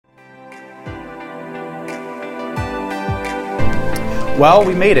Well,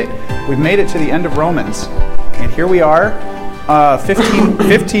 we made it. We've made it to the end of Romans. And here we are,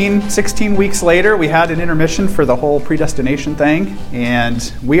 16 weeks later. We had an intermission for the whole predestination thing,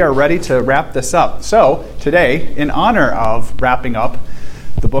 and we are ready to wrap this up. So, today, in honor of wrapping up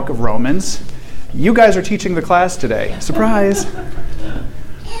the book of Romans, you guys are teaching the class today. Surprise!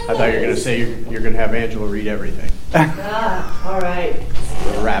 I thought you were going to say you're going to have Angela read everything. All right.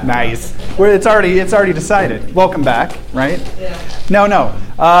 Nice. It's already decided. Welcome back, right? Yeah. No.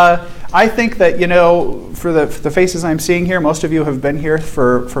 I think that, for the faces I'm seeing here, most of you have been here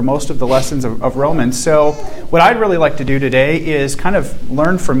for most of the lessons of Romans. So what I'd really like to do today is kind of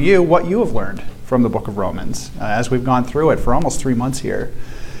learn from you what you have learned from the book of Romans as we've gone through it for almost 3 months here.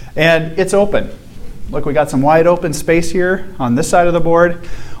 And it's open. Look, we got some wide open space here on this side of the board.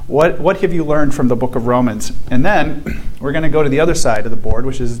 What have you learned from the book of Romans? And then we're going to go to the other side of the board,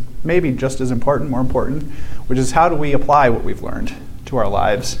 which is maybe just as important, more important, which is how do we apply what we've learned to our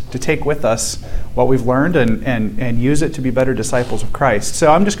lives, to take with us what we've learned and use it to be better disciples of Christ.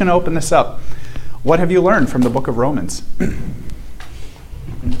 So I'm just going to open this up. What have you learned from the book of Romans?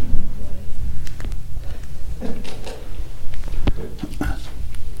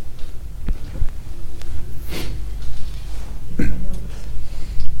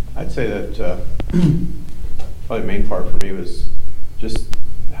 I'd say that probably the main part for me was just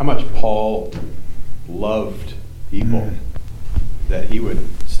how much Paul loved people, that he would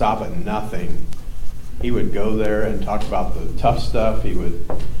stop at nothing. He would go there and talk about the tough stuff. He would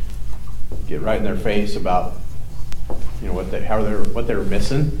get right in their face about what they were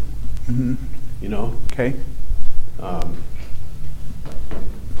missing. Mm-hmm. Okay.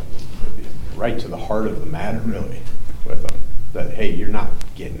 Right to the heart of the matter, really, with them. That, hey, you're not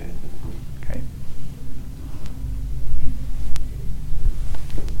getting it. Okay.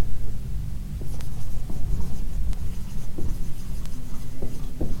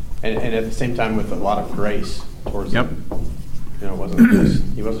 And at the same time with a lot of grace towards Yep. them.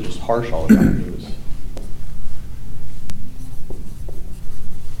 He wasn't just harsh all the time. He was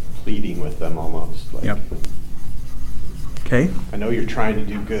pleading with them almost. Like, Yep. Okay. I know you're trying to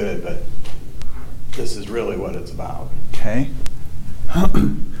do good, but this is really what it's about. Okay.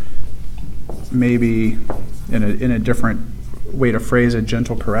 Maybe in a different way to phrase it,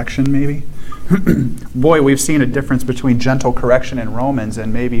 gentle correction, maybe. Boy, we've seen a difference between gentle correction in Romans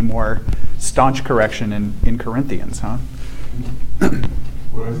and maybe more staunch correction in Corinthians, huh?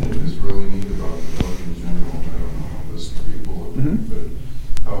 What I think is really neat about the book in general, I don't know how this to be bullet,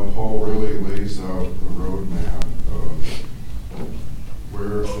 but how Paul really lays out the roadmap of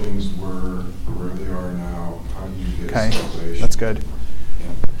where things were, where they are now, how do you get Okay, salvation. that's good.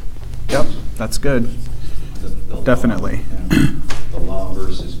 Yep, that's good. The Definitely. Law, the law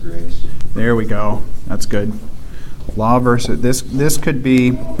versus grace. There we go. That's good. Law versus this could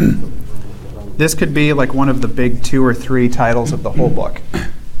be like one of the big 2 or 3 titles of the whole book.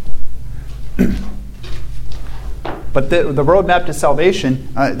 But the roadmap to salvation,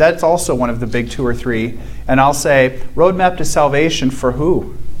 that's also one of the big 2 or 3. And I'll say, roadmap to salvation for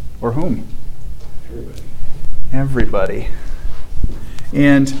who? Or whom? Everybody.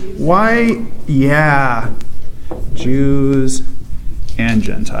 And why? Yeah. Jews and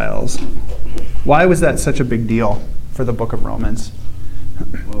Gentiles. Why was that such a big deal for the book of Romans?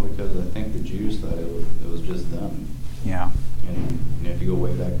 Well, because I think the Jews thought it was just them. Yeah. And if you go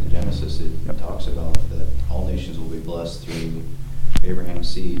way back to Genesis, it talks about that all nations will be blessed through Abraham's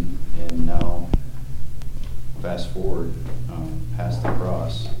seed. And now, fast forward, past the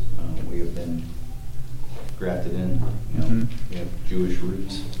cross, we have been grafted in. We have Jewish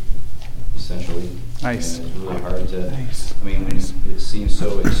roots, essentially. Nice. And it's really hard to. Nice. I mean, when it seems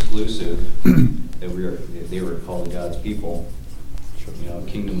so exclusive that they were called God's people,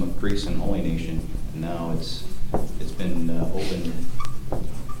 kingdom of priests and holy nation. And now it's been opened,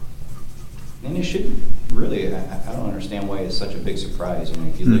 and it should really. I don't understand why it's such a big surprise.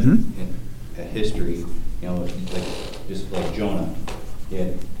 If you look at history, just like Jonah,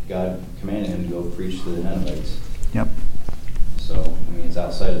 God commanded him to go preach to the Ninevites. Yep. So it's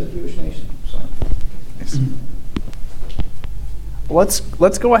outside of the Jewish nation. So. Nice.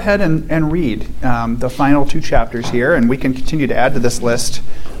 Let's go ahead and read the final 2 chapters here, and we can continue to add to this list.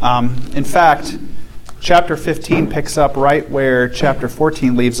 In fact, chapter 15 picks up right where chapter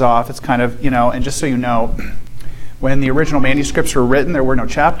 14 leaves off. It's kind of, and just so you know, when the original manuscripts were written, there were no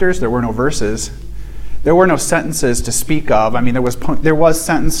chapters, there were no verses. There were no sentences to speak of. I mean, there was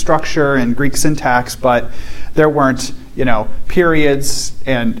sentence structure and Greek syntax, but there weren't, periods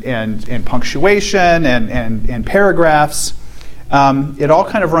and punctuation and paragraphs. it all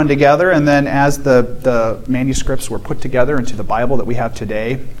kind of run together, and then as the manuscripts were put together into the Bible that we have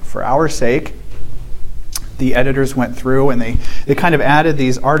today, for our sake, the editors went through and they kind of added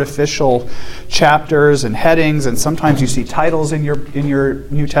these artificial chapters and headings, and sometimes you see titles in your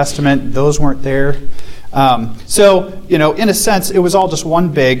New Testament. Those weren't there. So, in a sense, it was all just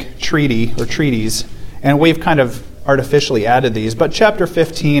one big treaty or treatise, and we've kind of artificially added these. But chapter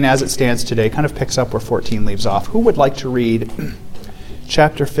 15, as it stands today, kind of picks up where 14 leaves off. Who would like to read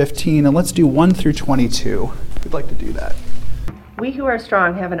chapter 15? And let's do 1 through 22. Who'd like to do that? We who are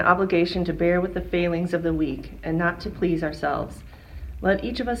strong have an obligation to bear with the failings of the weak and not to please ourselves. Let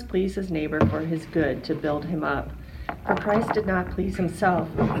each of us please his neighbor for his good, to build him up. For Christ did not please himself,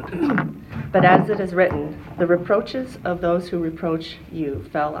 but as it is written, the reproaches of those who reproach you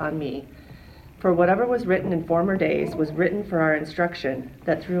fell on me. For whatever was written in former days was written for our instruction,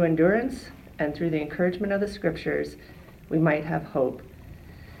 that through endurance and through the encouragement of the Scriptures we might have hope.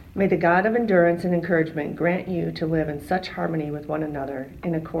 May the God of endurance and encouragement grant you to live in such harmony with one another,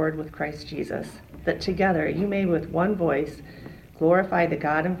 in accord with Christ Jesus, that together you may with one voice glorify the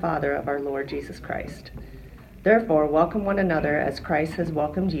God and Father of our Lord Jesus Christ. Therefore, welcome one another as Christ has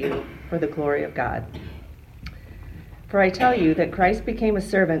welcomed you, for the glory of God. For I tell you that Christ became a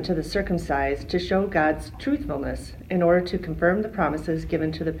servant to the circumcised to show God's truthfulness, in order to confirm the promises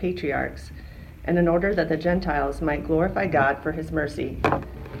given to the patriarchs, and in order that the Gentiles might glorify God for his mercy.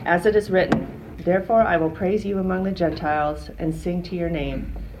 As it is written, therefore I will praise you among the Gentiles and sing to your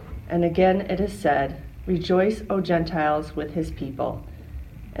name. And again it is said, rejoice, O Gentiles, with his people.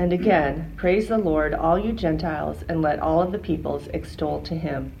 And again, praise the Lord, all you Gentiles, and let all of the peoples extol to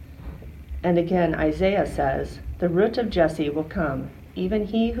him. And again Isaiah says, the root of Jesse will come, even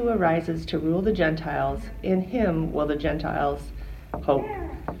he who arises to rule the Gentiles. In him will the Gentiles hope.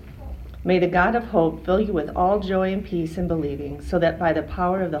 May the God of hope fill you with all joy and peace in believing, so that by the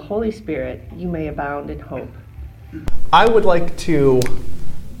power of the Holy Spirit you may abound in hope. I would like to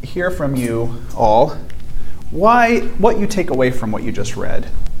hear from you all what you take away from what you just read,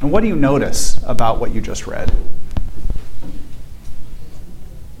 and what do you notice about what you just read?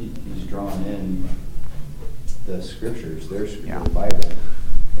 He's drawn in the Scriptures, their Bible,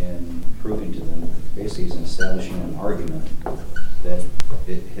 and proving to them, basically he's establishing an argument that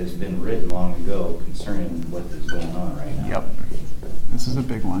it has been written long ago concerning what is going on right now. Yep. This is a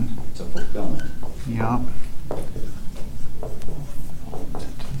big one. It's a fulfillment. Yep.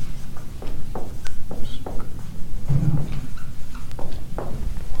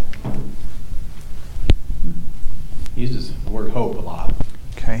 He uses the word hope a lot.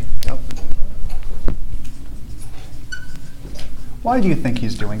 Okay. Yep. Why do you think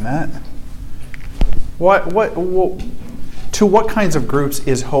he's doing that? To what kinds of groups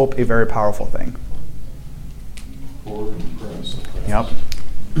is hope a very powerful thing? Poor and oppressed. Yep.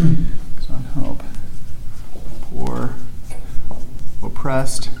 It's not hope. Poor,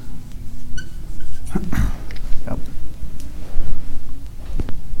 oppressed. Yep.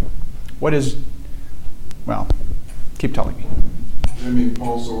 What is, well, keep telling me. I mean,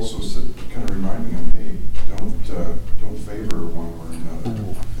 Paul's also kind of reminding them, hey, don't favor one or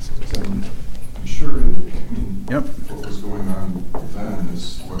another. And I'm sure, what was going on then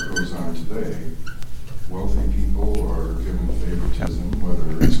is what goes on today. Wealthy people are given favoritism,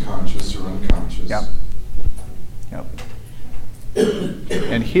 whether it's conscious or unconscious. Yep.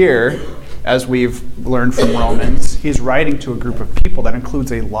 And here, as we've learned from Romans, he's writing to a group of people that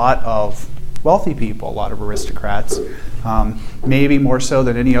includes a lot of wealthy people, a lot of aristocrats, maybe more so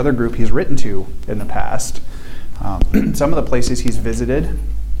than any other group he's written to in the past. Some of the places he's visited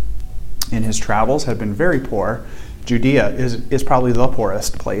in his travels have been very poor. Judea is probably the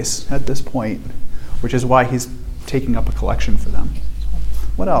poorest place at this point, which is why he's taking up a collection for them.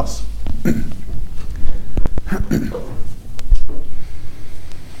 What else?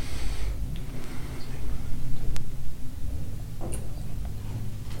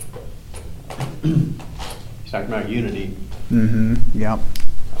 He's talking about unity. Mm-hmm. Yep.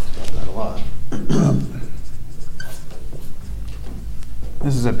 Talks about that a lot.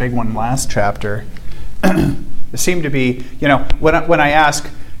 This is a big one last chapter. It seemed to be, when I ask,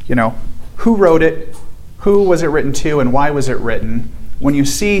 who wrote it, who was it written to, and why was it written, when you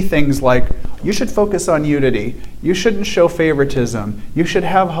see things like, you should focus on unity, you shouldn't show favoritism, you should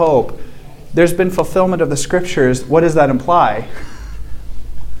have hope, there's been fulfillment of the Scriptures, what does that imply?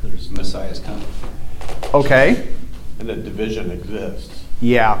 There's Messiah's coming. Okay. And that division exists.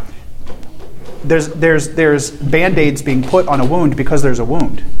 Yeah. There's Band-Aids being put on a wound because there's a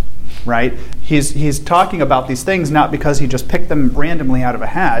wound, right? He's talking about these things not because he just picked them randomly out of a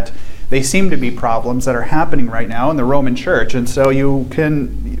hat. They seem to be problems that are happening right now in the Roman Church. And so you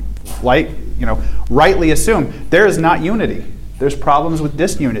can, rightly assume there is not unity. There's problems with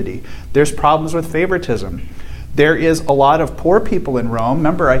disunity. There's problems with favoritism. There is a lot of poor people in Rome.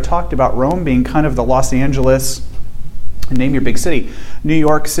 Remember, I talked about Rome being kind of the Los Angeles, name your big city, New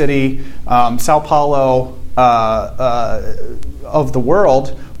York City, Sao Paulo of the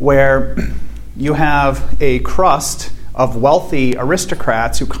world, where you have a crust of wealthy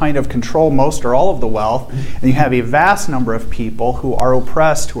aristocrats who kind of control most or all of the wealth, and you have a vast number of people who are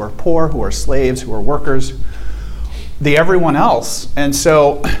oppressed, who are poor, who are slaves, who are workers, the everyone else. And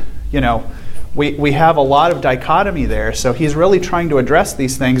so, we have a lot of dichotomy there. So he's really trying to address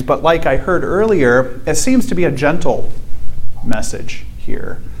these things, but like I heard earlier, it seems to be a gentle message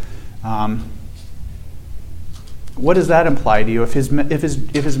here. What does that imply to you? If his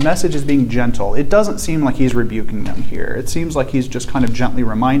message is being gentle, it doesn't seem like he's rebuking them here. It seems like he's just kind of gently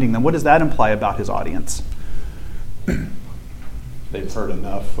reminding them. What does that imply about his audience? They've heard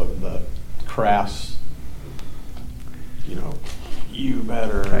enough of the crass, you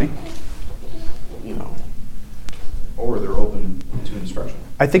better, Okay. Or they're open to instruction.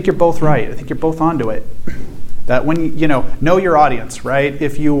 I think you're both right. I think you're both onto it. That when know your audience, right?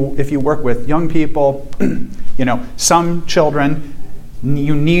 If you work with young people, some children,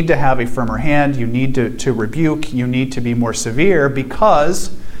 you need to have a firmer hand. You need to rebuke. You need to be more severe,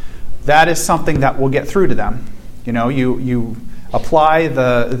 because that is something that will get through to them. You apply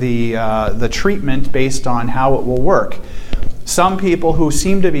the treatment based on how it will work. Some people who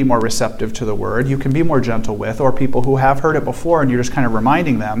seem to be more receptive to the word, you can be more gentle with, or people who have heard it before and you're just kind of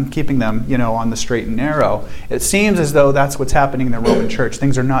reminding them, keeping them, on the straight and narrow. It seems as though that's what's happening in the Roman Church.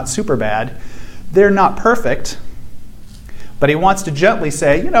 Things are not super bad. They're not perfect. But he wants to gently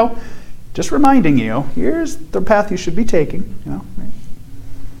say, just reminding you, here's the path you should be taking,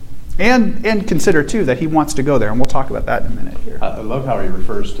 And consider, too, that he wants to go there, and we'll talk about that in a minute here. I love how he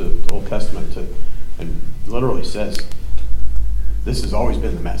refers to the Old Testament and literally says, this has always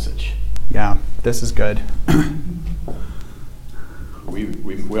been the message. Yeah, this is good.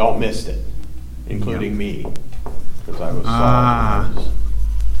 We all missed it, including me, because I was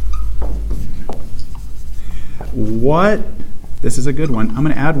What? This is a good one. I'm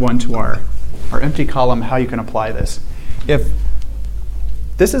going to add one to our empty column, how you can apply this. If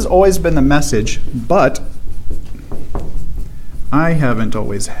this has always been the message, but I haven't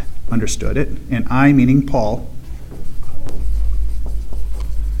always understood it, and I meaning Paul,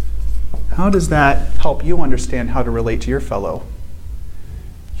 how does that help you understand how to relate to your fellow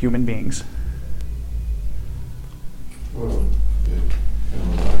human beings? Well, it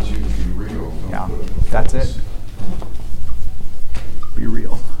allows you to be real. Yeah, that's it. Be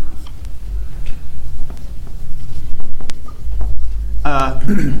real.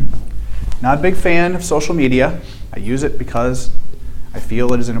 Not a big fan of social media. I use it because I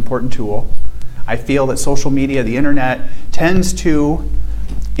feel it is an important tool. I feel that social media, the internet, tends to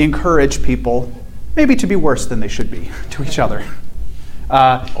encourage people maybe to be worse than they should be to each other.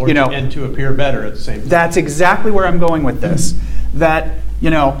 and to appear better at the same time. That's exactly where I'm going with this. That,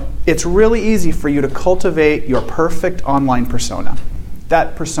 it's really easy for you to cultivate your perfect online persona.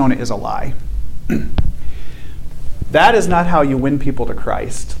 That persona is a lie. That is not how you win people to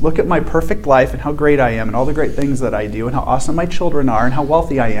Christ. Look at my perfect life and how great I am and all the great things that I do and how awesome my children are and how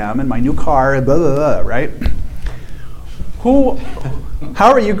wealthy I am and my new car, blah, blah, blah, right?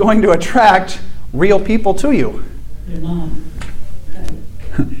 How are you going to attract real people to you? You're not.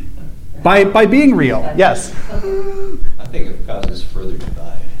 By being real, yes. I think it causes further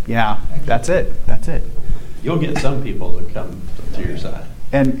divide. Yeah, that's it. That's it. You'll get some people to come to your side.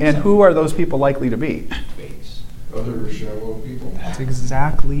 And who are those people likely to be? Base. Other shallow people. That's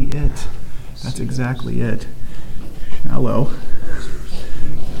exactly it. That's exactly it. Shallow.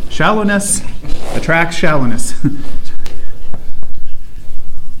 Shallowness attracts shallowness.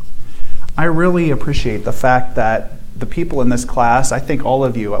 I really appreciate the fact that the people in this class, I think all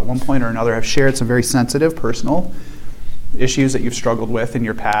of you at one point or another have shared some very sensitive personal issues that you've struggled with in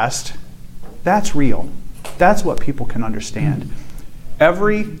your past. That's real. That's what people can understand.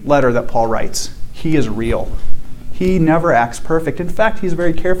 Every letter that Paul writes, he is real. He never acts perfect. In fact, he's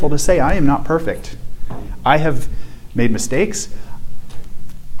very careful to say, I am not perfect. I have made mistakes.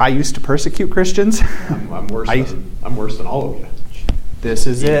 I used to persecute Christians. I'm worse than all of you. This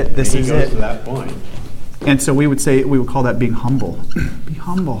is it. This is He goes it. to that point. And so we would call that being humble. Be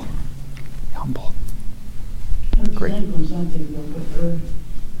humble. Be humble. I Great. think when some people prefer,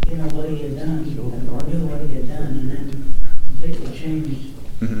 what he had done, or knew what he had done, and then completely changed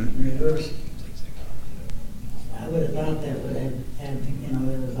and reversed. I would have thought that would have,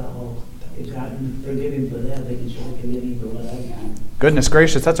 there was a whole Goodness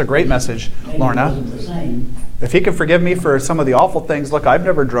gracious, that's a great message, Maybe it Lorna. wasn't the same. If he can forgive me for some of the awful things, look, I've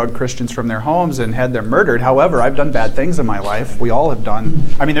never drugged Christians from their homes and had them murdered. However, I've done bad things in my life. We all have done.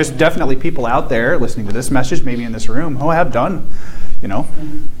 I mean, there's definitely people out there listening to this message, maybe in this room, who have done,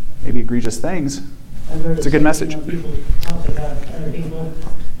 maybe egregious things. I've heard It's a it good said, message. People talk about other people,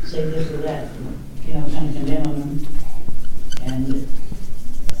 say this or that, kind of condemn them. And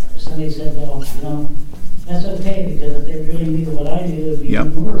somebody said, well, that's okay, because if they really knew what I knew, it would be Yep.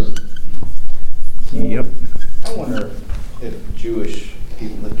 even worse. So, Yep. I wonder if Jewish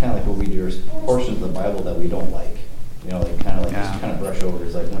people, kind of like what we do, there's portions of the Bible that we don't like. Just kind of brush over.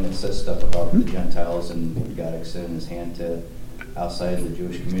 It's like when it says stuff about the Gentiles and God extending his hand to outside of the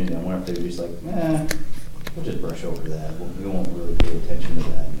Jewish community. I wonder if they're just like, we'll just brush over that. We won't really pay attention to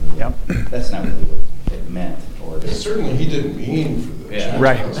that. Yep. That's not really what it meant. Certainly, he didn't mean for the Yeah.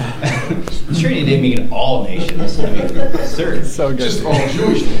 Right. Sure, he didn't mean all nations. I mean, certain. So good. Just all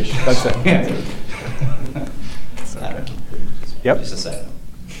Jewish nations. That's it. Yeah. Yep. Just a second.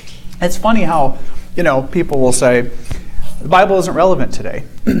 It's funny how, people will say, the Bible isn't relevant today.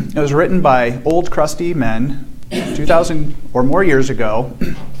 It was written by old, crusty men 2,000 or more years ago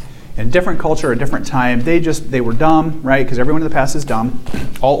in a different culture, a different time. They were dumb, right? Because everyone in the past is dumb.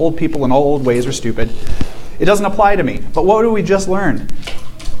 All old people in all old ways are stupid. It doesn't apply to me. But what do we just learn?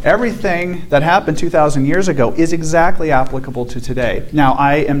 Everything that happened 2,000 years ago is exactly applicable to today. Now,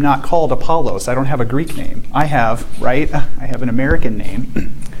 I am not called Apollos. I don't have a Greek name. I have an American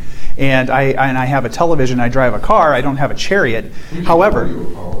name. And I have a television. I drive a car. I don't have a chariot. However,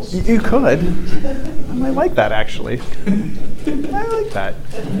 you could. I might like that, actually. I like that.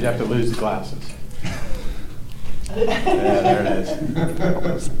 You'd have to lose the glasses. Yeah, there it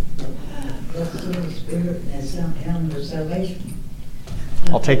is. That's the Holy Spirit, that's some helmet of salvation.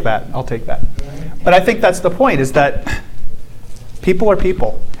 I'll take that. But I think that's the point, is that people are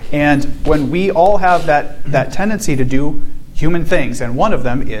people. And when we all have that tendency to do human things, and one of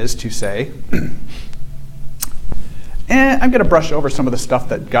them is to say, I'm going to brush over some of the stuff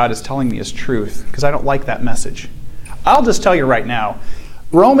that God is telling me is truth, because I don't like that message. I'll just tell you right now,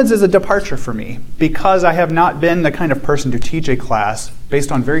 Romans is a departure for me, because I have not been the kind of person to teach a class based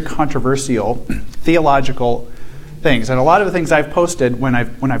on very controversial theological things. And a lot of the things I've posted when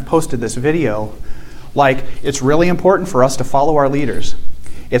I've posted this video, like, it's really important for us to follow our leaders.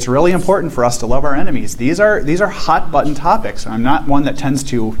 It's really important for us to love our enemies. These are hot button topics. I'm not one that tends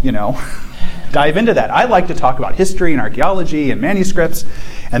to, dive into that. I like to talk about history and archaeology and manuscripts,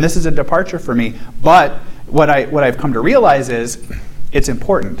 and this is a departure for me. But what I've come to realize is it's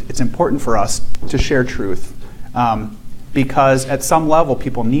important. It's important for us to share truth. Because at some level,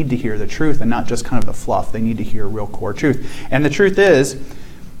 people need to hear the truth and not just kind of the fluff. They need to hear real core truth. And the truth is,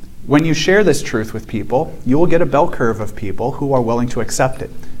 when you share this truth with people, you will get a bell curve of people who are willing to accept it.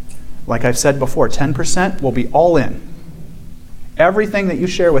 Like I've said before, 10% will be all in. Everything that you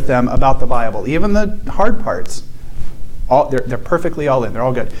share with them about the Bible, even the hard parts, they're perfectly all in. They're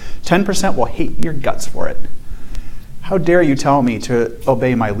all good. 10% will hate your guts for it. How dare you tell me to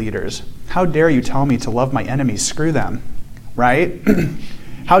obey my leaders? How dare you tell me to love my enemies? Screw them. Right?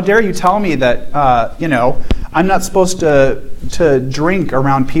 How dare you tell me that, I'm not supposed to drink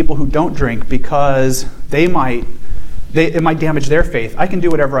around people who don't drink because it might damage their faith. I can do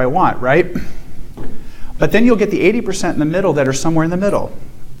whatever I want, right? But then you'll get the 80% in the middle that are somewhere in the middle.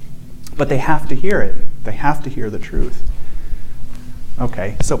 But they have to hear it. They have to hear the truth.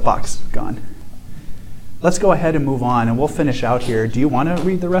 Okay, soapbox gone. Let's go ahead and move on, and we'll finish out here. Do you want to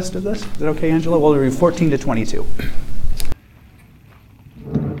read the rest of this? Is that okay, Angela? We'll read 14 to 22.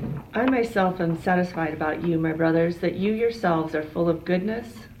 I myself am satisfied about you, my brothers, that you yourselves are full of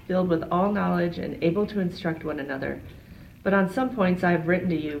goodness, filled with all knowledge, and able to instruct one another. But on some points I have written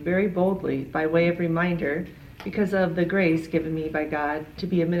to you very boldly, by way of reminder, because of the grace given me by God to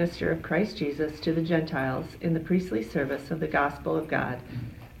be a minister of Christ Jesus to the Gentiles in the priestly service of the gospel of God,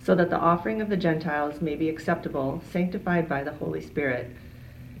 so that the offering of the Gentiles may be acceptable, sanctified by the Holy Spirit.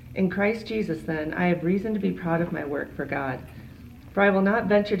 In Christ Jesus, then, I have reason to be proud of my work for God. For I will not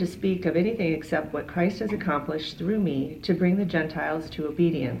venture to speak of anything except what Christ has accomplished through me to bring the Gentiles to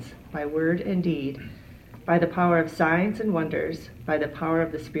obedience, by word and deed, by the power of signs and wonders, by the power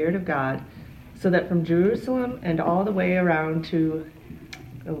of the Spirit of God, so that from Jerusalem and all the way around to,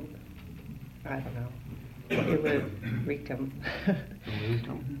 it would Recum.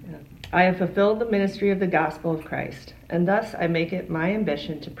 I have fulfilled the ministry of the gospel of Christ, and thus I make it my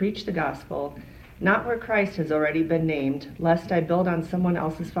ambition to preach the gospel, not where Christ has already been named, lest I build on someone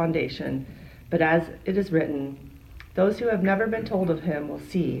else's foundation, but as it is written, those who have never been told of him will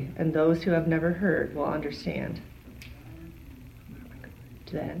see, and those who have never heard will understand.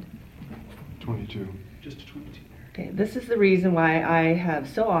 to end? 22. Just 22 there. Okay, this is the reason why I have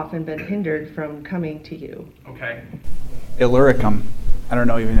so often been hindered from coming to you. Okay. Illyricum. I don't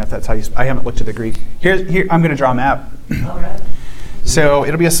know even if that's how you. I haven't looked at the Greek. Here, I'm going to draw a map. All right. So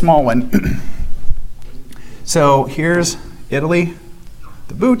it'll be a small one. So here's Italy,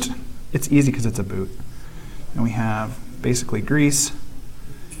 the boot. It's easy because it's a boot. And we have basically Greece,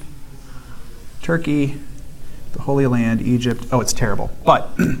 Turkey, the Holy Land, Egypt. Oh, it's terrible. But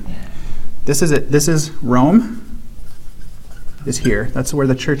this is it. This is Rome. Is here. That's where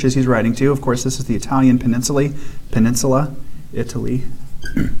the church is he's writing to. Of course, this is the Italian peninsula, Italy.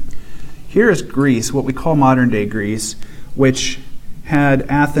 Here is Greece, what we call modern-day Greece, which had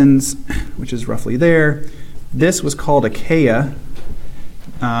Athens, which is roughly there. This was called Achaia.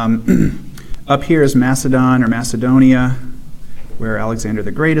 Up here is Macedon or Macedonia, where Alexander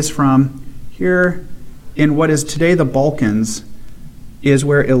the Great is from. Here, in what is today the Balkans, is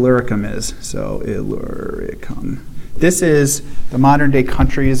where Illyricum is. So Illyricum. This is the modern-day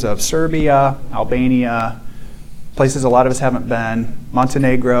countries of Serbia, Albania, places a lot of us haven't been,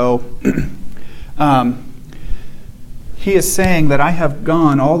 Montenegro. He is saying that I have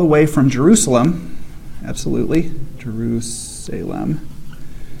gone all the way from Jerusalem, absolutely, Jerusalem.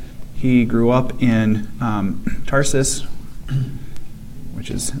 He grew up in Tarsus, which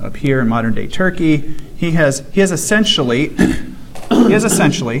is up here in modern-day Turkey. He has essentially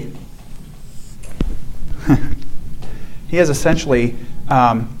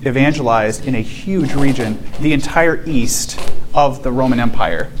evangelized in a huge region, the entire east of the Roman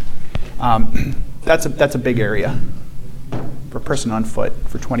Empire. That's a big area for a person on foot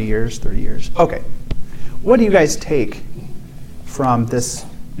for 20 years, 30 years. Okay. What do you guys take from this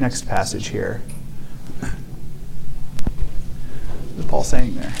next passage here? What is Paul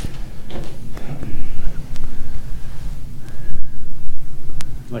saying there?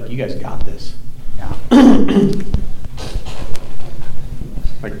 Like, you guys got this. Yeah.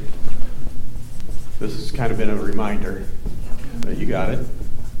 Like, this has kind of been a reminder that you got it.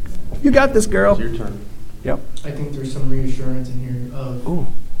 You got this, girl. It's your turn. Yep. I think there's some reassurance in here of Ooh.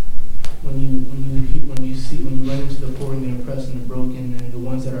 when you run into the poor and the oppressed and the broken and the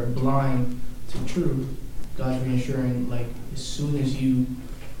ones that are blind to truth, God's reassuring, like, as soon as you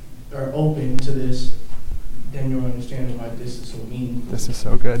are open to this, then you'll understand why this is so meaningful. This is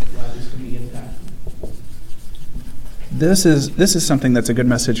so good. Why this can be impactful. This is something that's a good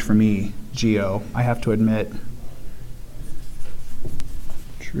message for me, Gio. I have to admit.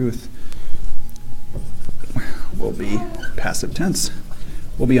 Truth will be passive tense,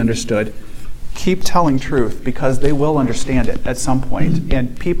 will be understood. Keep telling truth because they will understand it at some point.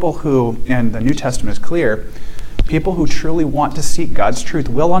 And people who, and the New Testament is clear, people who truly want to seek God's truth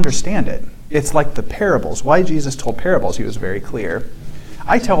will understand it. It's like the parables. Why Jesus told parables, he was very clear.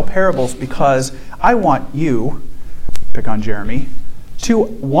 I tell parables because I want you, pick on Jeremy, to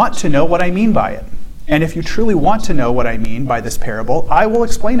want to know what I mean by it. And if you truly want to know what I mean by this parable, I will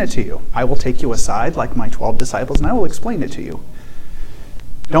explain it to you. I will take you aside like my 12 disciples and I will explain it to you.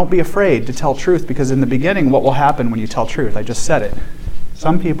 Don't be afraid to tell truth because in the beginning, what will happen when you tell truth? I just said it.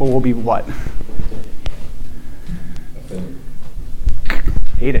 Some people will be what?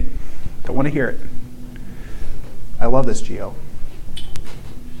 Hate it. Don't want to hear it. I love this, Gio.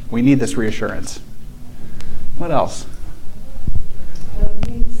 We need this reassurance. What else?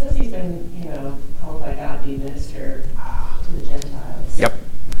 He says he's been, called by God to be minister to the Gentiles. Yep.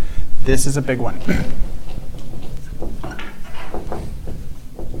 This is a big one.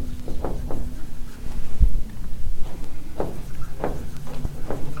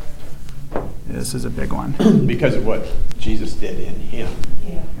 This is a big one. Because of what Jesus did in him.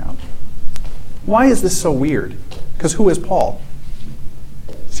 Yeah. Yeah. Why is this so weird? Because who is Paul?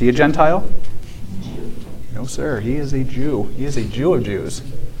 Is he a Gentile? No, sir. He is a Jew. He is a Jew of Jews.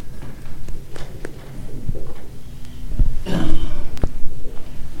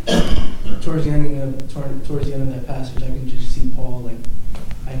 Towards the end of that passage, I can just see Paul, like,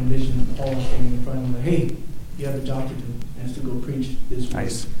 I envision Paul standing in front of him, like, hey, you have a job to do, and it's to go preach this word.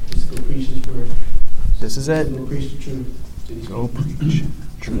 Nice. It's to go preach this word. This is it. To go preach the truth to these Go people. preach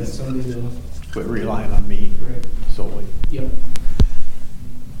So that someday they'll, Quit relying on me right. solely. Yep.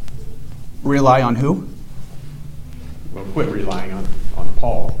 Rely on who? Well, quit relying on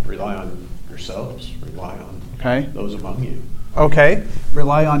Paul. Rely on yourselves. Rely on Okay. those among you. Okay.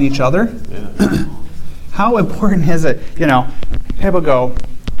 Rely on each other. Yeah. How important is it? People go,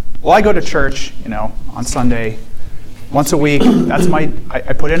 well, I go to church, on Sunday, once a week. That's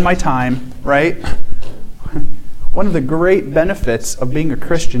I put in my time, right? One of the great benefits of being a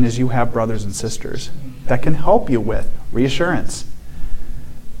Christian is you have brothers and sisters that can help you with reassurance.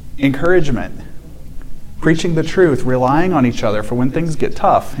 encouragement, preaching the truth, relying on each other for when things get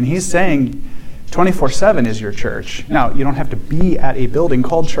tough. And he's saying 24/7 is your church. Now, you don't have to be at a building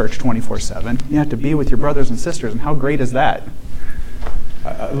called church 24/7. You have to be with your brothers and sisters. And how great is that?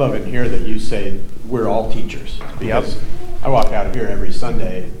 I love it here that you say we're all teachers. Because I walk out of here every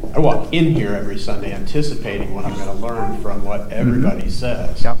Sunday. I walk in here every Sunday anticipating what I'm going to learn from what everybody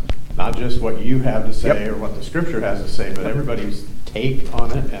says. Yep. Not just what you have to say Yep. or what the Scripture has to say, but everybody's take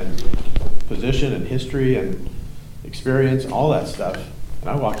on it and position and history and experience, all that stuff. And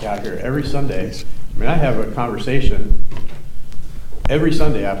I walk out here every Sunday. I mean, I have a conversation every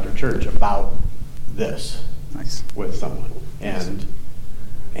Sunday after church about this Nice. with someone. And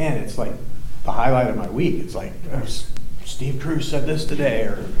it's like the highlight of my week. It's like, Steve Cruz said this today,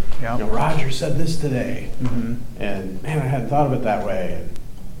 or Yep. Roger said this today. Mm-hmm. And man, I hadn't thought of it that way. And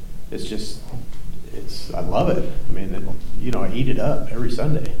it's just, I love it. I mean, I eat it up every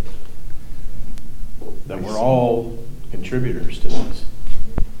Sunday. That we're all contributors to this.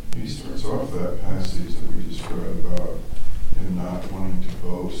 He starts off that passage that we just read about him not wanting to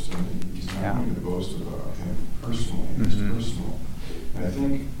boast, and he's not wanting to boast about him personally. It's personal. And I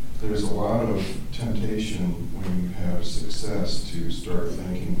think there's a lot of temptation when you have success to start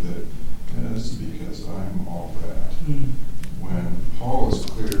thinking that it's because I'm all that. When Paul is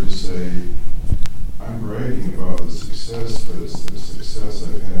clear to say, I'm bragging about the success, but it's the success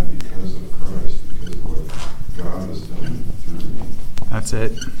I've had because of Christ, because of what God has done through me. That's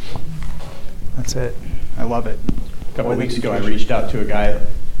it. That's it. I love it. A couple of weeks ago, I reached out to a guy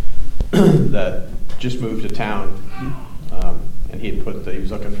that just moved to town, and he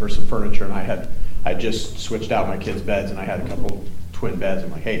was looking for some furniture, and I just switched out my kids' beds, and I had a couple twin beds.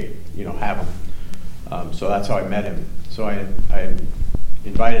 I'm like, hey, have them. So that's how I met him. So I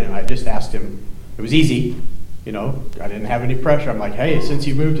invited him. I just asked him. It was easy, I didn't have any pressure. I'm like, hey, since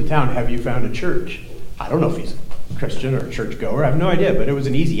you moved to town, have you found a church? I don't know if he's a Christian or a church goer. I have no idea, but it was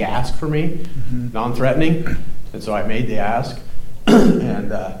an easy ask for me, non-threatening. And so I made the ask,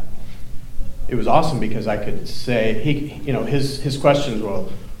 and it was awesome because I could say, his questions were,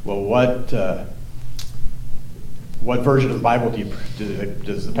 well, what version of the Bible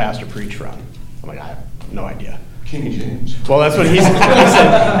does the pastor preach from? I'm like, I have no idea. King James. Well, that's what he said.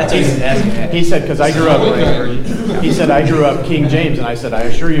 That's easy to ask. He said, because I grew up King James, and I said, I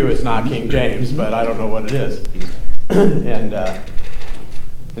assure you it's not King James, but I don't know what it is. And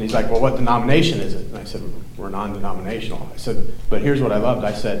he's like, well, what denomination is it? And I said, we're non-denominational. I said, but here's what I loved.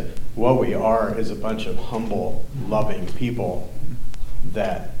 I said, what we are is a bunch of humble, loving people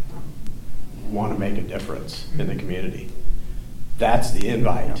that want to make a difference in the community. That's the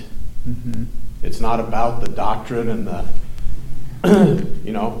invite. Mm-hmm. It's not about the doctrine and the,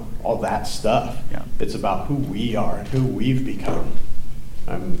 all that stuff. Yeah. It's about who we are and who we've become.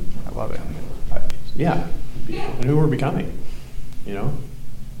 I love it. And who we're becoming. And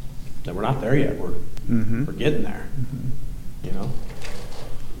we're not there yet. We're getting there.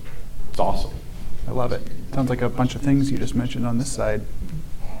 It's awesome. I love it. Sounds like a bunch of things you just mentioned on this side.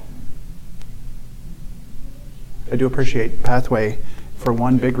 I do appreciate Pathway for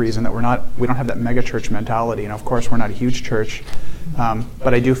one big reason that we don't have that mega church mentality, and of course we're not a huge church,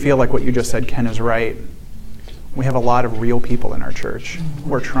 but I do feel like what you just said, Ken, is right. We have a lot of real people in our church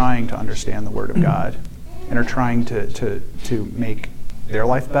who are trying to understand the Word of God and are trying to make their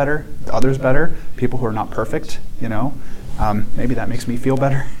life better, others better, people who are not perfect, maybe that makes me feel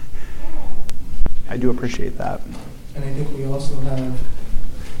better. I do appreciate that. And I think we also have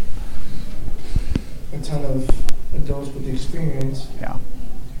a ton of adults with experience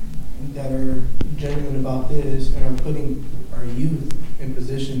that are genuine about this and are putting our youth in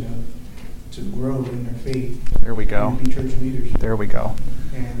position to grow in their faith. There we go. And be church leaders. There we go.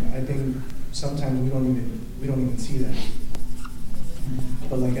 And I think sometimes we don't even see that.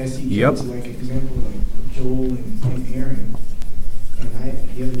 But like I see kids like example like Joel and Aaron. And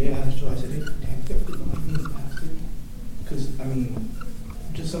the other day I asked Joel, I said, hey, Dad, you ever think about being a pastor? Because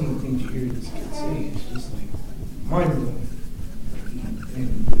just some of the things you hear this kid say is just like mind-blowing. And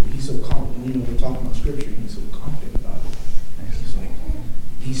he's so confident, we're talking about scripture, and he's so confident about it. He's like,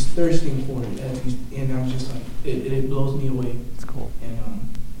 he's thirsting for it. And I was just like, it blows me away. It's cool.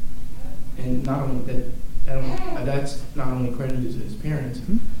 And not only that's not only credited to his parents,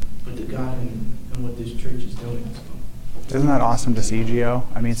 but to God and what this church is doing. So. Isn't that awesome to see, Gio?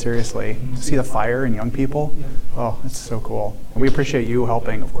 I mean, seriously, to see the fire in young people. Oh, it's so cool. And we appreciate you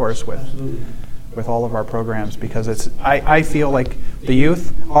helping, of course, with all of our programs, because I feel like the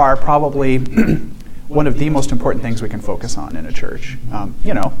youth are probably one of the most important things we can focus on in a church.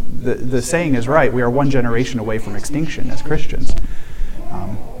 The saying is right, we are one generation away from extinction as Christians.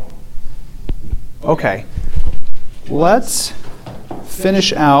 Okay. Let's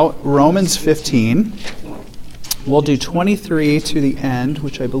finish out Romans 15. We'll do 23 to the end,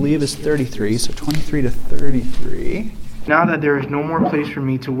 which I believe is 33. So 23 to 33. Now that there is no more place for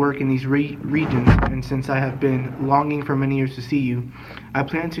me to work in these regions, and since I have been longing for many years to see you, I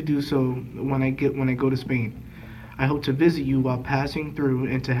plan to do so when I go to Spain. I hope to visit you while passing through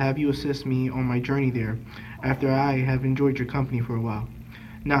and to have you assist me on my journey there, after I have enjoyed your company for a while.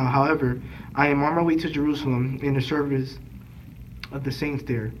 Now, however, I am on my way to Jerusalem in the service of the saints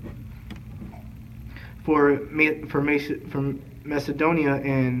there. For Macedonia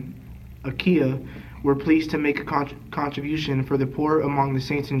and Achaia were pleased to make a contribution for the poor among the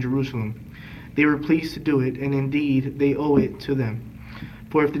saints in Jerusalem. They were pleased to do it, and indeed they owe it to them.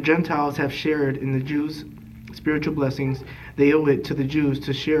 For if the Gentiles have shared in the Jews' spiritual blessings, they owe it to the Jews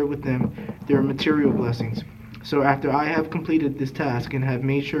to share with them their material blessings. So after I have completed this task and have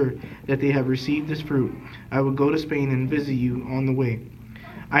made sure that they have received this fruit, I will go to Spain and visit you on the way.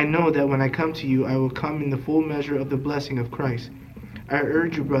 I know that when I come to you, I will come in the full measure of the blessing of Christ. I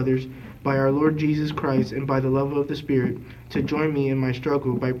urge you, brothers, by our Lord Jesus Christ and by the love of the Spirit, to join me in my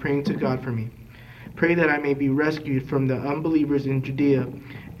struggle by praying to God for me. Pray that I may be rescued from the unbelievers in Judea,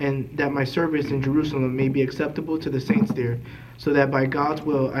 and that my service in Jerusalem may be acceptable to the saints there, so that by God's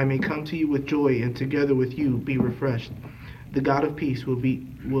will I may come to you with joy and together with you be refreshed. The God of peace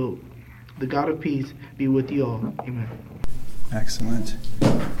be with you all. Amen. Excellent.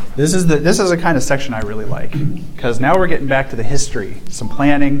 This is the kind of section I really like, because now we're getting back to the history, some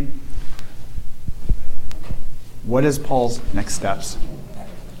planning. What is Paul's next steps?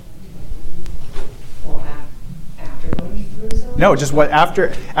 Well, after going to Jerusalem? No, just what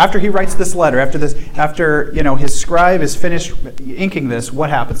after he writes this letter, after his scribe is finished inking this, what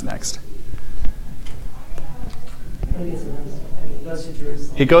happens next? He goes to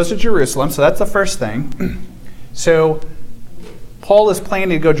Jerusalem. He goes to Jerusalem, so that's the first thing. So Paul is planning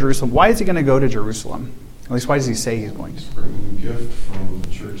to go to Jerusalem. Why is he going to go to Jerusalem? At least, why does he say he's going to? He's bringing a gift from the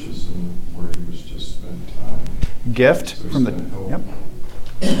churches where he was just spent time. Gift So he's from the. gonna help, Yep.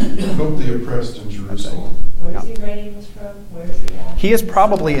 help the oppressed in Jerusalem. Where is he writing this from? Where is he at? He is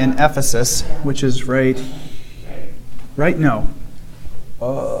probably in Ephesus, which is right. No.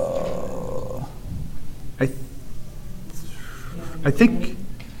 I think.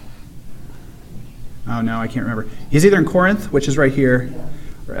 Oh no, I can't remember. He's either in Corinth, which is right here,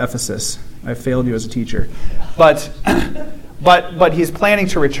 or Ephesus. I failed you as a teacher, but he's planning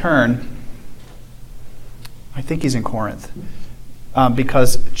to return. I think he's in Corinth,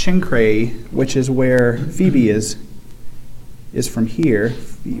 because Cenchreae, which is where Phoebe is from here,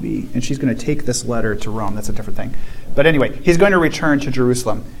 Phoebe, and she's going to take this letter to Rome. That's a different thing. But anyway, he's going to return to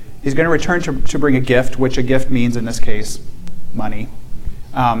Jerusalem. He's going to return to bring a gift, which a gift means in this case, money.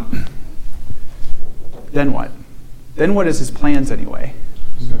 Then what? Then what is his plans anyway?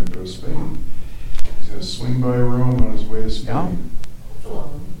 He's going to go to Spain. He's going to swing by Rome on his way to Spain. Yeah.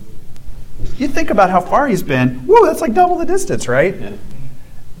 You think about how far he's been. Whoa, that's like double the distance, right? Yeah.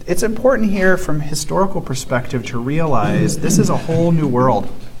 It's important here from a historical perspective to realize this is a whole new world.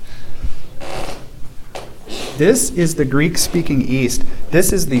 This is the Greek-speaking East.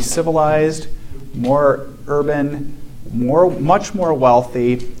 This is the civilized, more urban, much more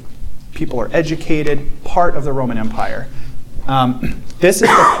wealthy, people are educated, part of the Roman Empire. This is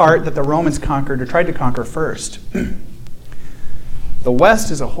the part that the Romans conquered or tried to conquer first. The West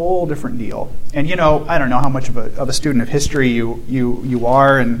is a whole different deal. And I don't know how much of a student of history you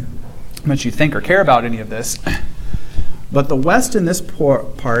are and how much you think or care about any of this. But the West in this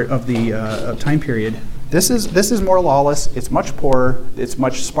part of the time period, this is more lawless, it's much poorer, it's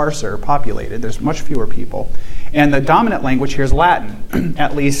much sparser populated, there's much fewer people. And the dominant language here is Latin,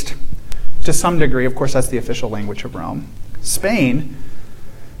 at least to some degree. Of course, that's the official language of Rome. Spain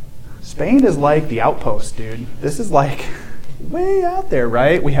is like the outpost, dude. This is like way out there,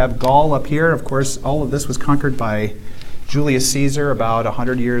 right? We have Gaul up here. Of course, all of this was conquered by Julius Caesar about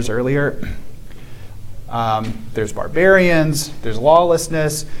 100 years earlier. There's barbarians, there's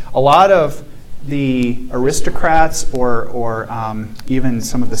lawlessness. A lot of the aristocrats or even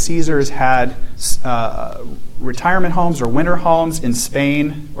some of the Caesars had retirement homes or winter homes in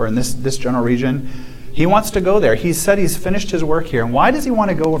Spain or in this general region. He wants to go there. He said he's finished his work here. And why does he want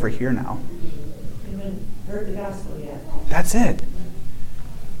to go over here now? We haven't heard the gospel yet. That's it.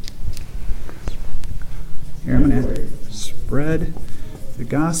 Here, I'm going to spread the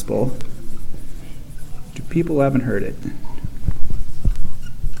gospel to people who haven't heard it.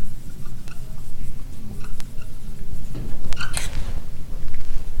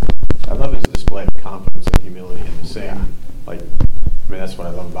 I love his display of confidence and humility in the saying. That's what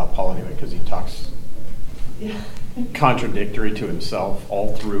I love about about Paul anyway, because he talks Yeah. contradictory to himself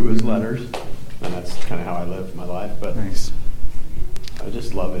all through his letters, and that's kind of how I live my life. But Nice. I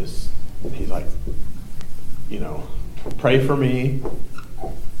just love he's like, pray for me,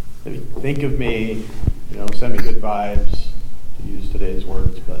 think of me, send me good vibes, to use today's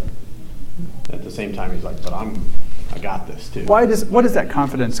words, but at the same time he's like, but I got this too. What does that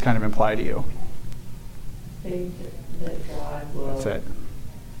confidence kind of imply to you? Think that God will That's it.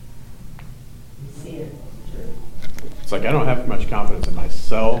 see it through. It's like I don't have much confidence in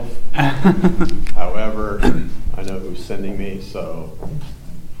myself. However, I know who's sending me, so.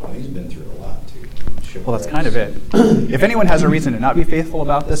 Well, he's been through a lot too. Well, that's kind of it. If anyone has a reason to not be faithful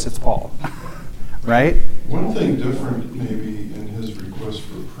about this, it's Paul. Right? One thing different maybe in his request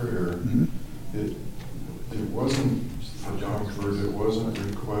for prayer, it wasn't for comfort, it wasn't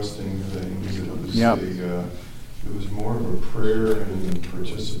requesting things, it was Yep. it was more of a prayer and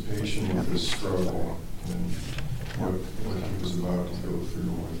participation with the struggle and what he was about to go through,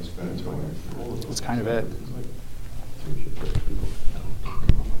 what he's been going through. That's kind of it.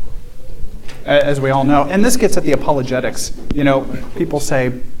 As we all know, and this gets at the apologetics. People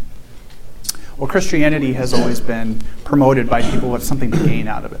say, well, Christianity has always been promoted by people who have something to gain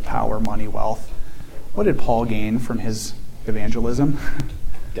out of it: power, money, wealth. What did Paul gain from his evangelism?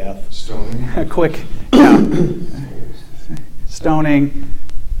 Death. Stoning. Quick, yeah. Stoning.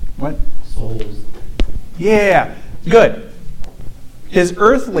 What? Souls. Yeah, good. His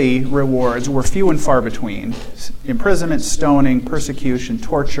earthly rewards were few and far between: imprisonment, stoning, persecution,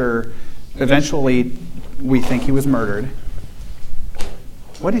 torture. Eventually, we think he was murdered.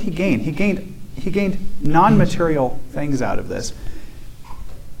 What did he gain? He gained non-material things out of this.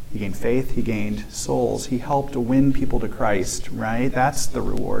 He gained faith. He gained souls. He helped win people to Christ. Right? That's the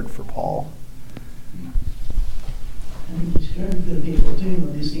reward for Paul. And he strengthened people too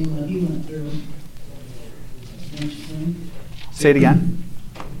when they seen what he went through. Don't you think? Say it again.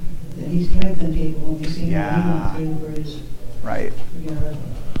 That he strengthened people when they seen Yeah. what he went through for his, Right. God,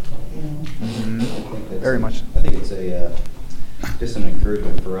 Mhm. I think that's- Very much. I think it's just an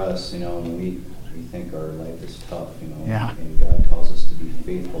encouragement for us, when we think our life is tough, Yeah. and God calls us to be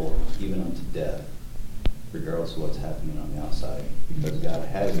faithful even unto death, regardless of what's happening on the outside, because God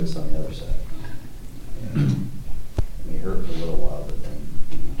has us on the other side. And it may hurt for a little while, but then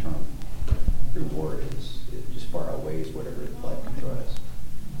the eternal reward it just far outweighs whatever life can throw at us.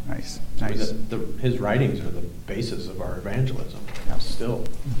 Nice. Nice. His writings are the basis of our evangelism. Yeah. Still.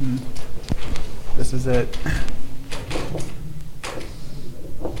 Mhm. This is it.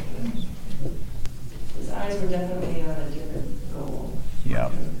 His eyes were definitely on a different goal.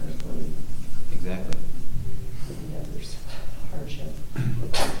 Yep. Exactly. Yeah, there's hardship.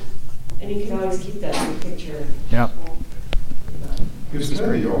 And you can always keep that big picture. Yep. He was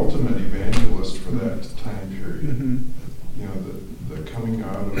kind of the ultimate evangelist for that time period. Mhm. The coming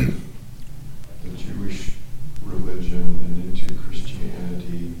out of the Jewish religion and into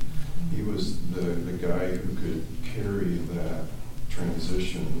Christianity, he was the guy who could carry that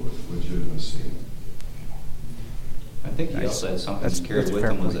transition with legitimacy. I think he Nice. also had something That's- he carried that's a with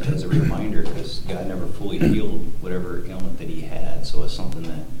fair him point. as a reminder, because God never fully healed whatever ailment that he had. So it's something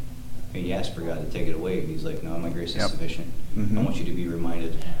that he asked for God to take it away. And he's like, no, my grace is Yep. sufficient. Mhm. I want you to be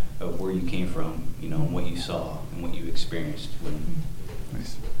reminded of where you came from, and what you saw and what you experienced.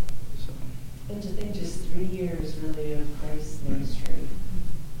 Nice. So, And to think just 3 years really of Christ's ministry.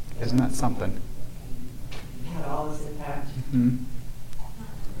 Isn't that something? Had all this impact Mhm.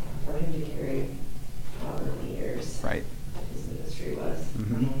 for him to carry however many years Right. his ministry was.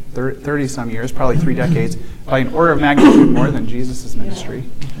 Mhm. 30-some years, probably 3 decades, by an order of magnitude more than Jesus' ministry.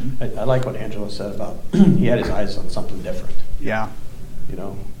 I like what Angela said about he had his eyes on something different. Yeah.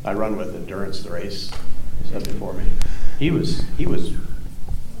 I run with endurance the race, he said before me. He was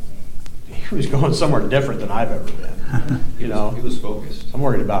going somewhere different than I've ever been. he was focused, I'm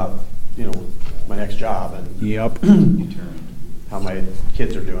worried about, my next job and Yep. determined. how my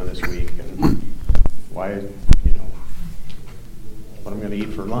kids are doing this week and why, what I'm going to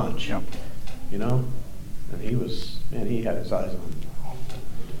eat for lunch. Yep. And he had his eyes on.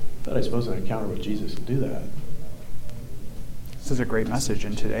 But I suppose an encounter with Jesus will do that. This is a great message,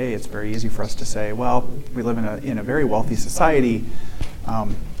 and today it's very easy for us to say, well, we live in a very wealthy society.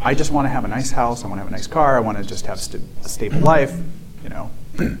 I just want to have a nice house. I want to have a nice car. I want to just have a stable life.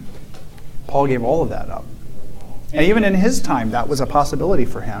 Paul gave all of that up. And even in his time, that was a possibility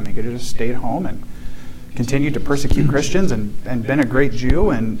for him. He could have just stayed home and continued to persecute Christians and been a great Jew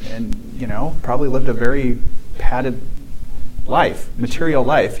and probably lived a very padded life, material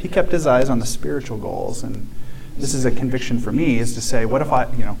life. He kept his eyes on the spiritual goals, and this is a conviction for me, is to say, what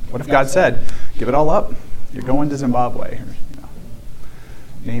if God said, give it all up, you're going to Zimbabwe, or,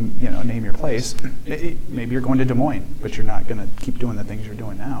 name your place. Maybe you're going to Des Moines, but you're not going to keep doing the things you're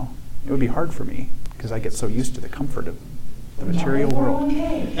doing now. It would be hard for me because I get so used to the comfort of the material world.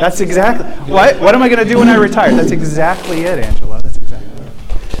 That's exactly what am I going to do when I retire? That's exactly it, Angela. That's exactly it.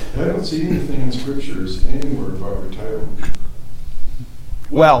 I don't see anything in scriptures anywhere about retirement.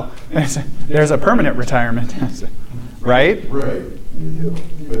 Well, there's a permanent retirement, right? Right.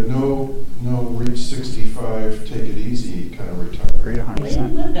 But no reach 65, take it easy kind of retirement. Agreed 100%. They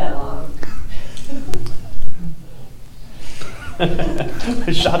didn't live that long.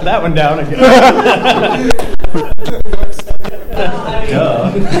 I shot that one down again.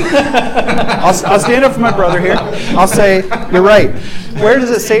 I'll stand up for my brother here. I'll say, you're right. Where does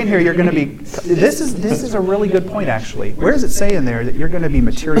it say in here you're going to be... This is a really good point, actually. Where does it say in there that you're going to be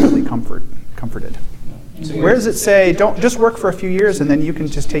materially comforted? Where does it say, don't just work for a few years and then you can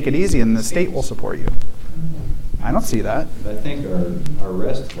just take it easy and the state will support you? I don't see that. But I think our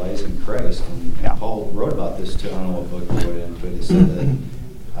rest lies in Christ. And Yeah. Paul wrote about this too. I don't know what book he wrote into it. He said that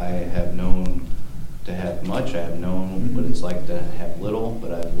I have known to have much, I have known what it's like to have little,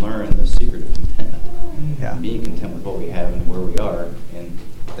 but I've learned the secret of contentment. Yeah. Being content with what we have and where we are. And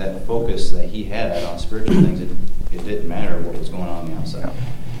that focus that he had on spiritual things, it didn't matter what was going on the outside.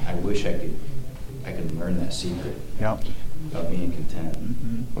 Yeah. I wish I could learn that secret Yep. of being content.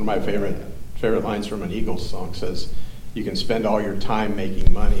 One of my favorite lines from an Eagles song says, you can spend all your time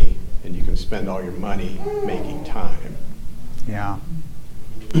making money, and you can spend all your money making time. Yeah.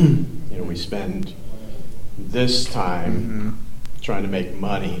 We spend this time trying to make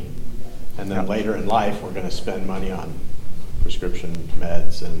money, and then later in life we're going to spend money on prescription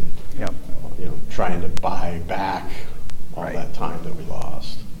meds and Yep. trying to buy back all Right. that time that we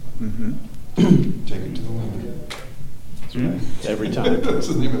lost. Mm-hmm. Take it to the limit. Every time. That's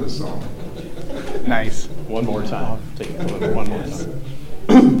the name of the song. Nice. One more time. Take it to the limit one more time.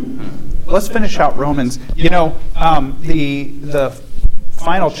 Let's finish out Romans. The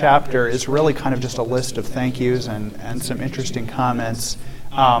final chapter is really kind of just a list of thank yous and some interesting comments.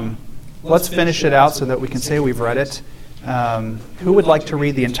 Let's finish it out so that we can say we've read it. Who would like to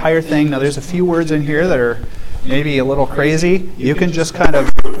read the entire thing? Now, there's a few words in here that are maybe a little crazy. You can just kind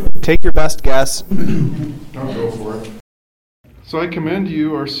of take your best guess. I'll go for it. So I commend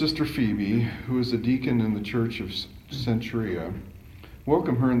you, our sister Phoebe, who is a deacon in the church of Centuria.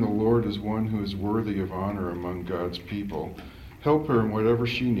 Welcome her in the Lord as one who is worthy of honor among God's people. Help her in whatever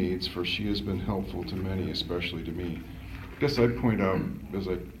she needs, for she has been helpful to many, especially to me. I guess I'd point out,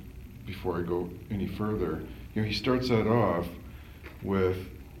 before I go any further, he starts that off with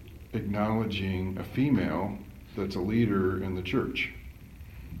acknowledging a female that's a leader in the church.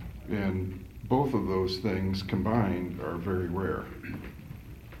 And both of those things combined are very rare.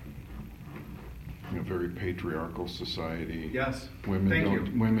 Very patriarchal society. Yes.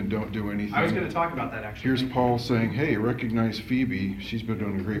 Women don't do anything. I was going to talk about that, actually. Here's Paul saying, hey, recognize Phoebe. She's been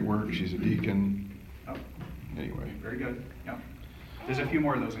doing great work. She's a deacon. Oh, Anyway. very good. Yeah. There's a few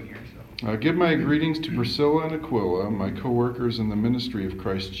more of those in here. So. Give my greetings to Priscilla and Aquila, my co-workers in the ministry of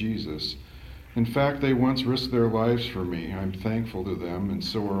Christ Jesus. In fact, they once risked their lives for me. I'm thankful to them, and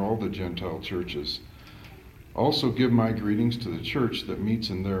so are all the Gentile churches. Also give my greetings to the church that meets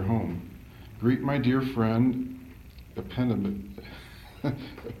in their home. Greet my dear friend, Epenetus.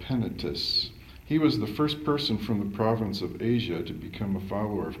 He was the first person from the province of Asia to become a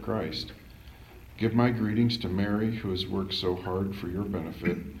follower of Christ. Give my greetings to Mary, who has worked so hard for your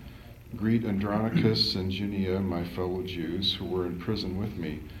benefit. Greet Andronicus and Junia, my fellow Jews, who were in prison with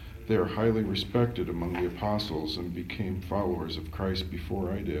me. They are highly respected among the apostles and became followers of Christ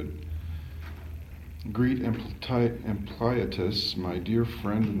before I did. Greet Ampliatus, my dear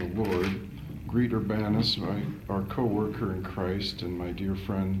friend in the Lord. Greet Urbanus, our co-worker in Christ, and my dear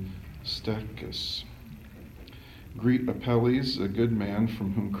friend Stachys. Greet Apelles, a good man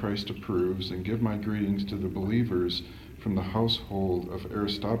from whom Christ approves, and give my greetings to the believers from the household of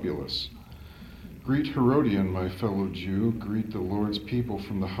Aristobulus. Greet Herodion, my fellow Jew. Greet the Lord's people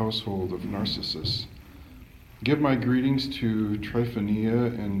from the household of Narcissus. Give my greetings to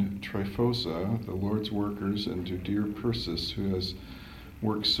Tryphonia and Tryphosa, the Lord's workers, and to dear Persis, who has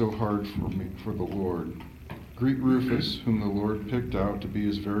worked so hard for the Lord. Greet Rufus, whom the Lord picked out to be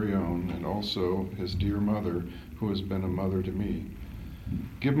his very own, and also his dear mother, who has been a mother to me.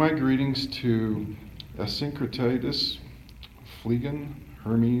 Give my greetings to Asyncrititus, Phlegon,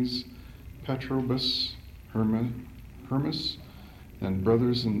 Hermes, Petrobus, Hermas, and the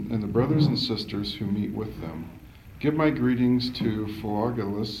brothers and sisters who meet with them. Give my greetings to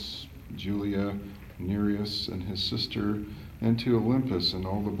Philologus, Julia, Nereus and his sister, and to Olympus and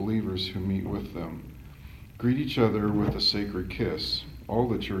all the believers who meet with them. Greet each other with a sacred kiss. All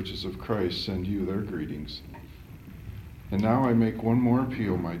the churches of Christ send you their greetings. And now I make one more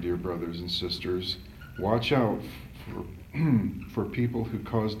appeal, my dear brothers and sisters. Watch out for people who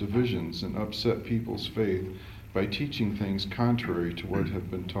cause divisions and upset people's faith by teaching things contrary to what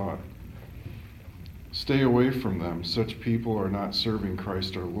have been taught. Stay away from them. Such people are not serving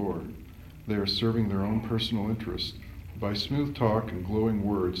Christ our Lord. They are serving their own personal interest. By smooth talk and glowing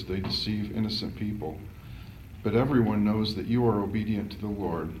words, they deceive innocent people. But everyone knows that you are obedient to the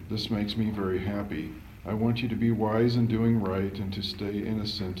Lord. This makes me very happy. I want you to be wise in doing right and to stay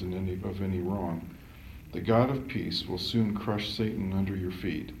innocent of any wrong. The God of peace will soon crush Satan under your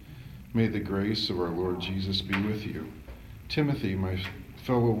feet. May the grace of our Lord Jesus be with you. Timothy, my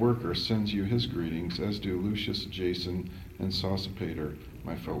fellow worker, sends you his greetings, as do Lucius, Jason, and Sosipater,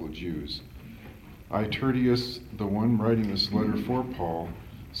 my fellow Jews. I, Tertius, the one writing this letter for Paul,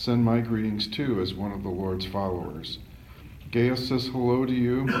 send my greetings too as one of the Lord's followers. Gaius says hello to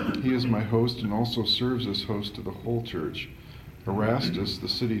you. He is my host and also serves as host to the whole church. Erastus, the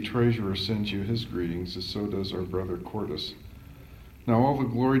city treasurer, sends you his greetings, as so does our brother Quartus. Now all the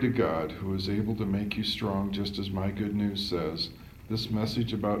glory to God, who is able to make you strong, just as my good news says. This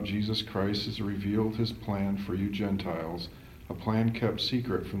message about Jesus Christ has revealed his plan for you Gentiles, a plan kept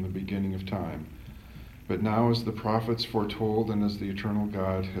secret from the beginning of time. But now, as the prophets foretold and as the eternal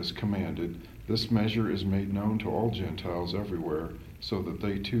God has commanded, this measure is made known to all Gentiles everywhere, so that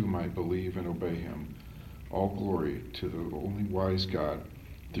they too might believe and obey him. All glory to the only wise God,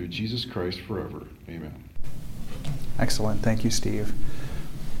 through Jesus Christ forever. Amen. Excellent. Thank you, Steve.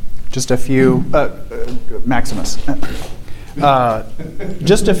 Just a few, Maximus.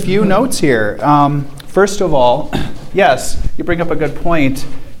 Just a few notes here. First of all, yes, you bring up a good point.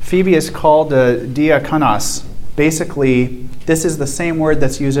 Phoebe is called a diakonos. Basically, this is the same word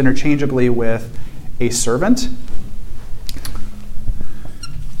that's used interchangeably with a servant.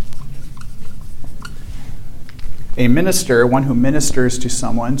 A minister, one who ministers to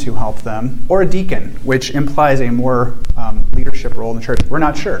someone to help them, or a deacon, which implies a more leadership role in the church. We're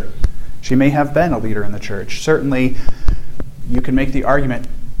not sure. She may have been a leader in the church. Certainly, you can make the argument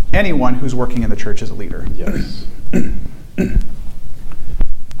anyone who's working in the church is a leader. Yes.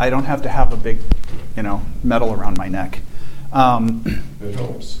 I don't have to have a big, medal around my neck. It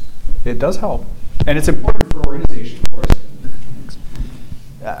helps. It does help. And it's important for organization, of course.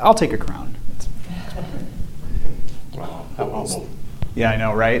 I'll take a crown. Wow, how humble. Yeah, I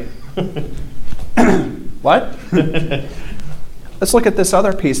know, right? What? Let's look at this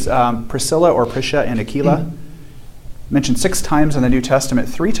other piece. Priscilla or Prisca and Aquila. Mentioned 6 times in the New Testament,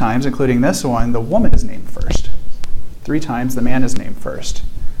 3 times, including this one, the woman is named first. 3 times the man is named first.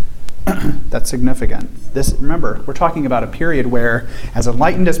 That's significant. Remember, we're talking about a period where, as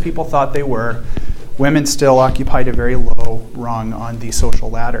enlightened as people thought they were, women still occupied a very low rung on the social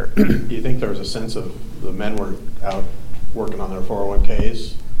ladder. Do you think there was a sense of the men were out working on their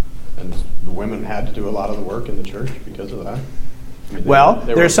 401ks, and the women had to do a lot of the work in the church because of that? I mean, they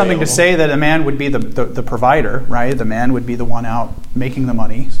were there's something to available. say that a man would be the provider, right? The man would be the one out making the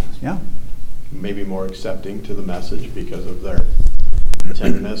money. Yeah. Maybe more accepting to the message because of their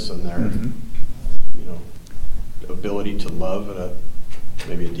tenderness and their, ability to love at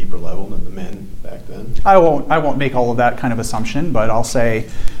maybe a deeper level than the men back then. I won't make all of that kind of assumption, but I'll say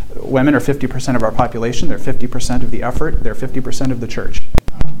women are 50% of our population. They're 50% of the effort. They're 50% of the church.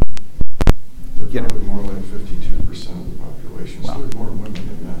 They're probably more like 52% of the population, so there's more women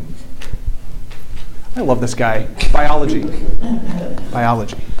than men. I love this guy. Biology.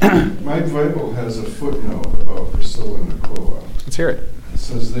 My Bible has a footnote about Priscilla and Aquila. Let's hear it. It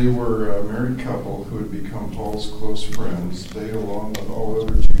says they were a married couple who had become Paul's close friends. They, along with all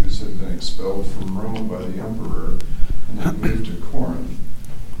other Jews, had been expelled from Rome by the emperor and had moved to Corinth.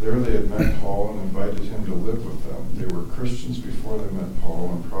 There they had met Paul and invited him to live with them. They were Christians before they met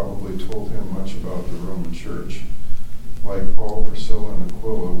Paul and probably told him much about the Roman church. Like Paul, Priscilla and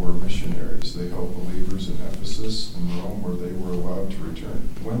Aquila were missionaries. They helped believers in Ephesus and Rome when they were allowed to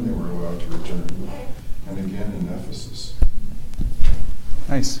return, and again in Ephesus.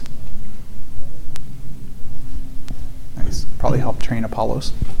 Nice. Probably helped train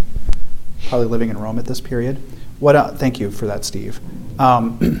Apollos. Probably living in Rome at this period. Thank you for that, Steve.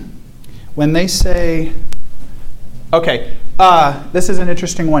 When they say, okay, this is an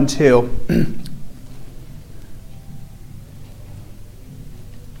interesting one too.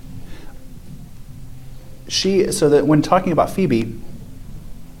 So that when talking about Phoebe,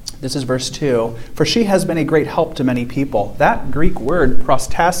 This is verse 2. For she has been a great help to many people. That Greek word,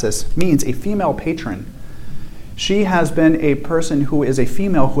 prostasis, means a female patron. She has been a person who is a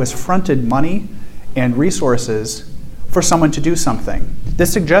female who has fronted money and resources for someone to do something.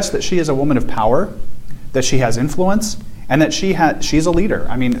 This suggests that she is a woman of power, that she has influence, and that she's a leader.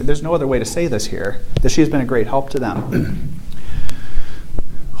 I mean, there's no other way to say this here, that she has been a great help to them.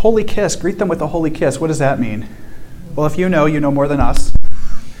 Holy kiss. Greet them with a holy kiss. What does that mean? Well, if you know more than us.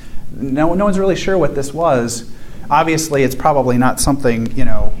 No one's really sure what this was. Obviously, it's probably not something,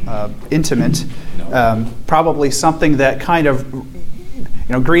 intimate. Probably something that kind of,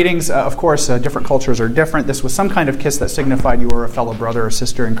 greetings. Of course, different cultures are different. This was some kind of kiss that signified you were a fellow brother or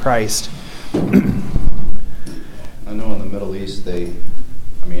sister in Christ. I know in the Middle East,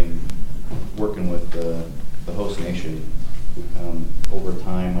 working with the host nation, over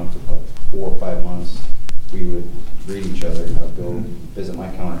time, after about 4 or 5 months, we would greet each other. I would go visit my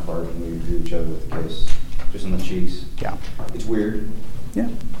counterpart, and we would greet each other with a kiss, just on the cheeks. Yeah. It's weird. Yeah.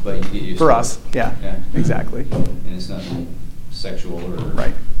 But you get used to it. For us, yeah. Exactly. And it's nothing sexual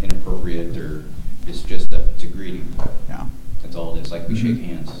or inappropriate, or it's just it's a greeting. Yeah. That's all it is. Like we shake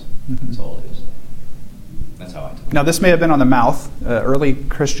hands. That's all it is. That's how I do it. Now, this may have been on the mouth. Early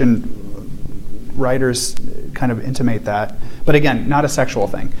Christian writers kind of intimate that. But again, not a sexual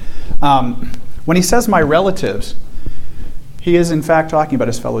thing. When he says my relatives, he is in fact talking about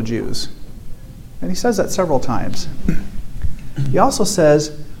his fellow Jews. And he says that several times. He also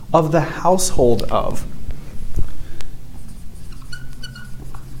says, of the household of.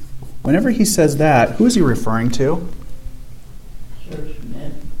 Whenever he says that, who is he referring to? Church,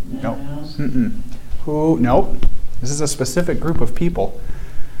 net house. Who? No. This is a specific group of people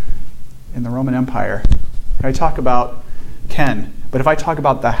in the Roman Empire. I talk about Ken, but if I talk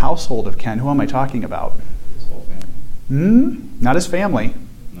about the household of Ken, who am I talking about? His whole family. Not his family.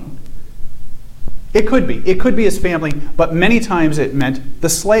 No. It could be. It could be his family, but many times it meant the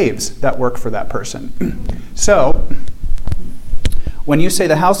slaves that work for that person. So, when you say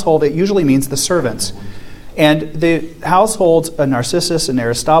the household, it usually means the servants. And the households of Narcissus and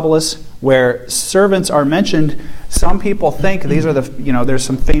Aristobulus, where servants are mentioned, some people think these are there's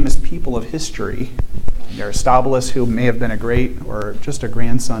some famous people of history. Aristobulus, who may have been a great or just a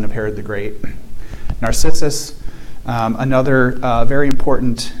grandson of Herod the Great. Narcissus, another very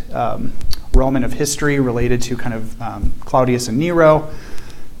important Roman of history related to kind of Claudius and Nero.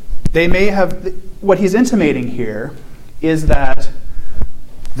 They may have, what he's intimating here is that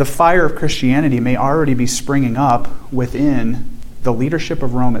the fire of Christianity may already be springing up within the leadership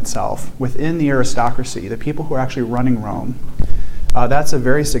of Rome itself, within the aristocracy, the people who are actually running Rome. That's a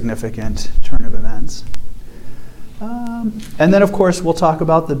very significant turn of events. And then, of course, we'll talk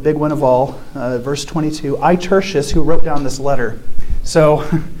about the big one of all, verse 22. I, Tertius, who wrote down this letter. So,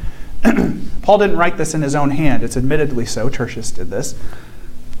 Paul didn't write this in his own hand. It's admittedly so. Tertius did this.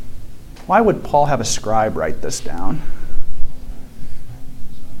 Why would Paul have a scribe write this down?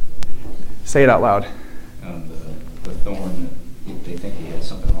 Say it out loud. The thorn, they think he had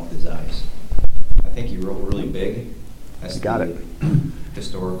something off his eyes. I think he wrote really big. That's got it.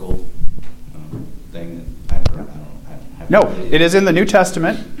 Historical thing that I've heard. No, it is in the New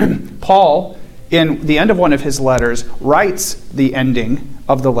Testament. Paul, in the end of one of his letters, writes the ending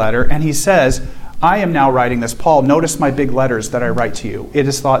of the letter, and he says, I am now writing this. Paul, notice my big letters that I write to you. It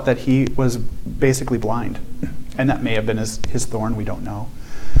is thought that he was basically blind, and that may have been his thorn. We don't know.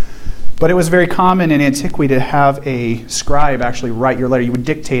 But it was very common in antiquity to have a scribe actually write your letter. You would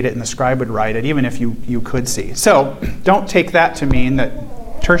dictate it, and the scribe would write it, even if you could see. So don't take that to mean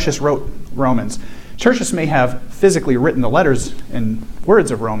that Tertius wrote Romans. Tertius may have physically written the letters and words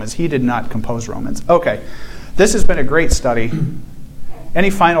of Romans. He did not compose Romans. Okay, this has been a great study.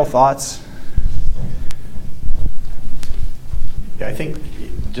 Any final thoughts? Yeah, I think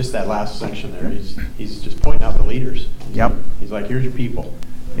just that last section there, he's just pointing out the leaders. Yep. He's like, here's your people.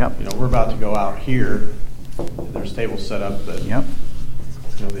 Yep. We're about to go out here. There's tables set up that, yep.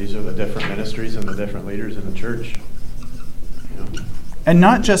 These are the different ministries and the different leaders in the church. And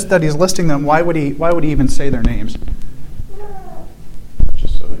not just that he's listing them. Why would he even say their names?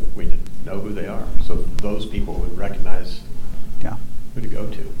 Just so that we know who they are. So those people would recognize who to go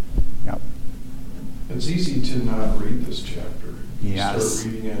to. Yep. It's easy to not read this chapter. Yes. You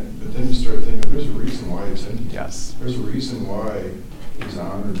start reading it, but then you start thinking, there's a reason why it's in here. Yes. There's a reason why he's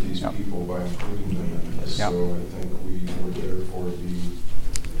honored these people by including them in this. Yep. So I think we would therefore it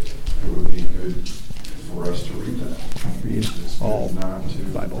would be good for us to read that. Read it's all not to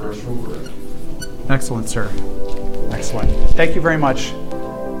Bible. brush over it. Excellent, sir. Excellent. Thank you very much.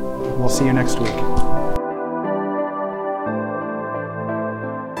 We'll see you next week.